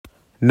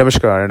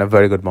Namaskar and a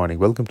very good morning.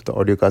 Welcome to the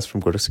audiocast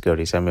from Kotak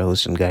Securities. I'm your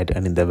host and guide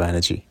Anindya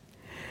Bannerjee.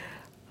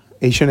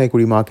 Asian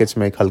equity markets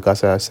में एक हल्का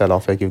सा sell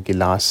off है क्योंकि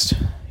last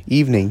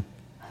evening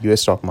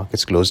US stock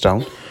markets closed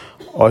down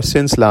और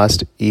since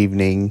last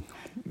evening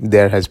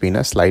there has been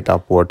a slight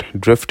upward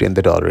drift in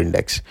the dollar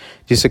index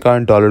जिससे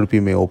कारण dollar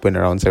rupee में open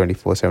around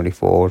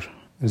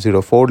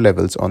 74.04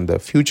 levels on the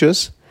futures.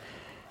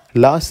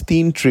 Last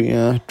तीन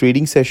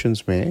trading sessions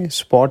में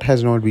spot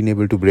has not been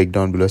able to break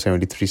down below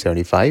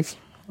 73.75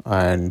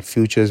 and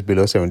futures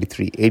below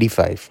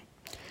 73.85.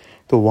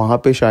 तो वहाँ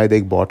पे शायद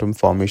एक बॉटम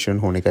फॉर्मेशन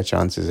होने का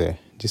चांसेस है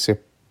जिससे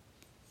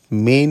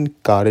मेन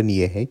कारण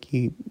ये है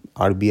कि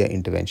RBI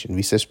intervention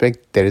we suspect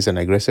there is an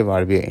aggressive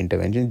RBI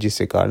intervention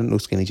जिससे कारण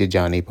उसके नीचे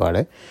जा नहीं पा रहा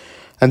है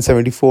एंड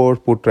 74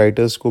 पुट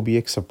राइटर्स को भी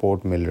एक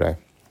सपोर्ट मिल रहा है.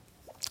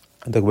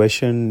 The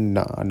question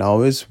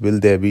now is will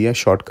there be a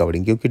short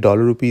covering क्योंकि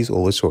dollar rupee is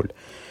oversold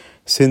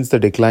since the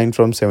decline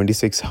from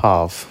 76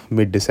 half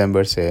mid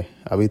दिसंबर से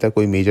अभी तक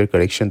कोई मेजर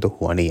करेक्शन तो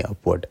हुआ नहीं है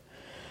अपवर्ड.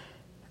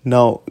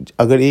 नाउ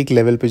अगर एक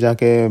लेवल पे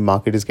जाके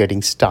market is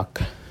getting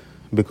stuck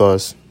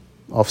because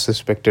of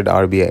suspected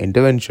RBI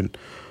intervention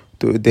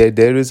तो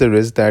there is a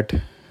risk that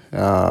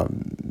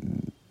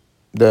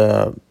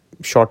the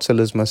short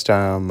sellers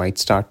might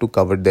start to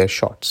cover their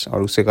shorts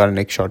और उससे कारण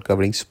एक short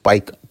covering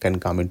spike can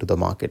come into the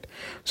market.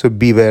 So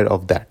beware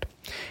of that.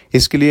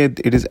 इसके लिए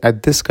it is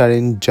at this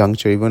current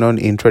juncture, even on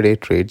intraday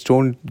trades,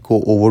 don't go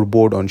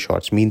overboard on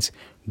shorts. Means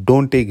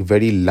don't take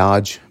very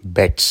large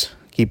bets.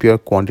 Keep your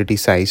quantity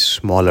size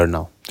smaller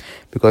now.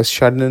 Because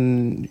sudden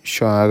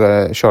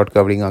short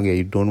covering आ गया,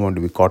 you don't want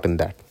to be caught in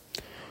that.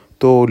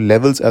 तो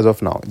levels as of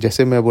now,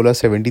 जैसे मैं बोला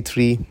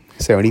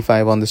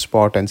 73.75 on the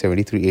spot and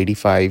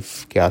 73.85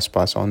 के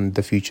आसपास on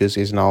the futures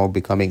is now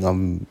becoming a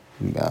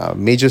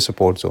major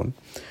support zone.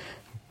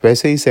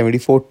 वैसे ही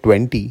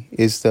 74.20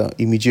 is the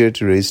immediate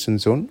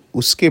resistance zone.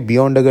 उसके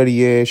beyond अगर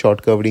ये short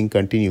covering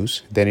continues,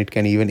 then it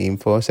can even aim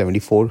for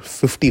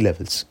 74.50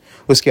 levels.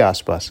 उसके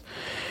आसपास.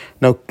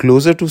 Now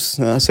closer to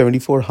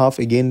 74 half,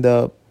 again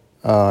the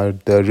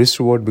risk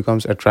reward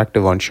becomes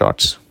attractive on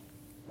shorts.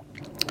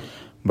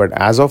 But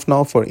as of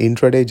now for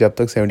intraday जब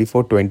तक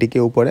 74.20 के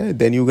ऊपर है,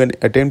 then you can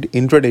attempt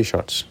intraday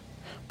shorts.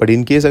 But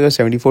in case अगर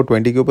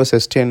 74.20 के ऊपर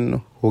sustain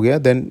हो गया,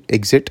 then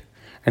exit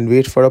and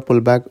wait for a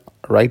pullback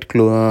right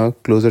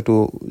closer to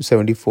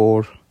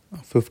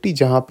 74.50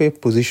 जहाँ पे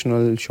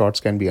positional shorts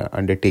can be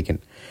undertaken.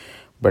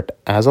 But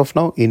as of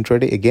now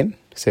intraday again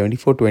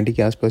 74.20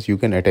 के आसपास you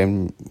can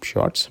attempt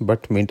shorts but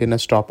maintain a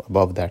stop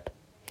above that.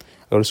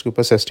 अगर उसके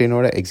ऊपर sustain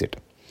हो रहा है exit.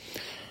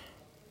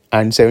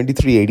 And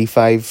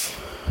 73.85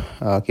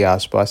 के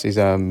आसपास is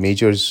a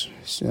major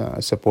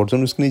support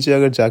zone. उसके नीचे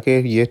अगर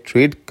जाके ये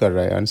trade कर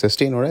रहा है and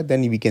sustain हो रहा है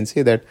then we can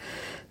say that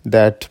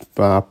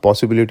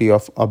possibility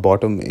of a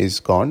bottom is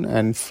gone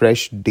and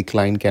fresh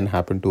decline can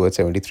happen towards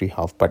 73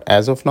 half. But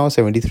as of now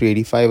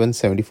 73.85 and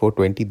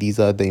 74.20 these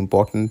are the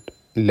important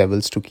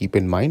levels to keep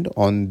in mind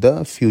on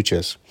the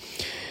futures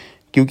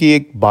क्योंकि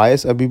एक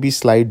bias अभी भी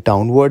slight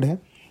downward है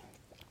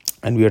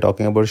and we are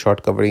talking about short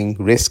covering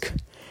risk.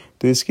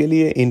 तो इसके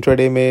लिए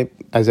intraday में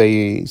as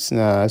I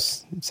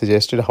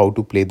suggested how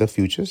to play the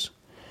futures,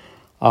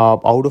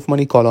 out of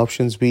money call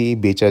options भी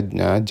बेचा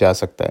जा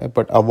सकता है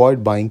but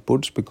avoid buying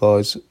puts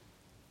because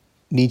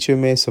नीचे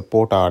में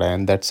support आ रहा है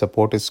and that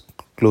support is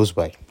close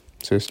by.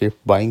 So इसलिए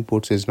buying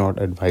puts is not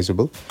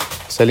advisable.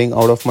 Selling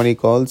out of money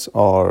calls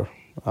or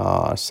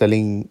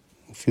selling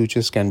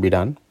futures can be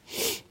done.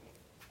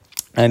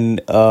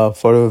 And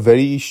for a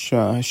very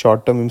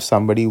short term, if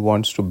somebody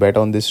wants to bet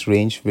on this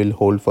range will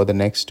hold for the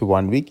next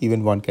 1 week,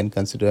 even one can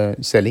consider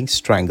selling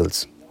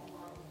strangles,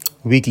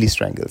 weekly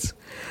strangles.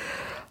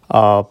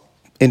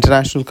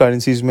 International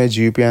currencies में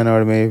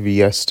GBPINR में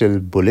we are still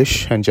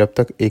bullish and जब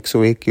तक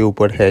 101 के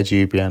ऊपर है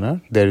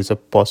GBPINR, there is a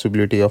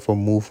possibility of a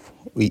move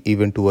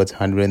even towards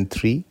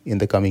 103 in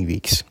the coming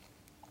weeks.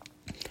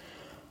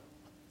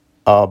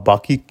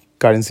 बाकी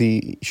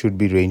currency should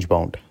be range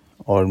bound.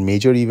 और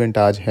major event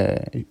आज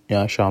है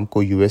यहाँ शाम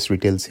को US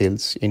retail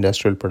sales,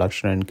 industrial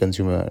production and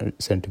consumer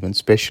sentiment,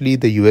 specially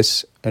the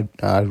US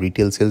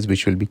retail sales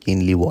which will be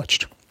keenly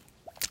watched.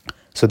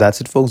 So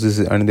that's it folks, this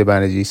is Anindya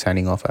Bannerjee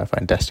signing off. Have a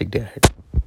fantastic day ahead.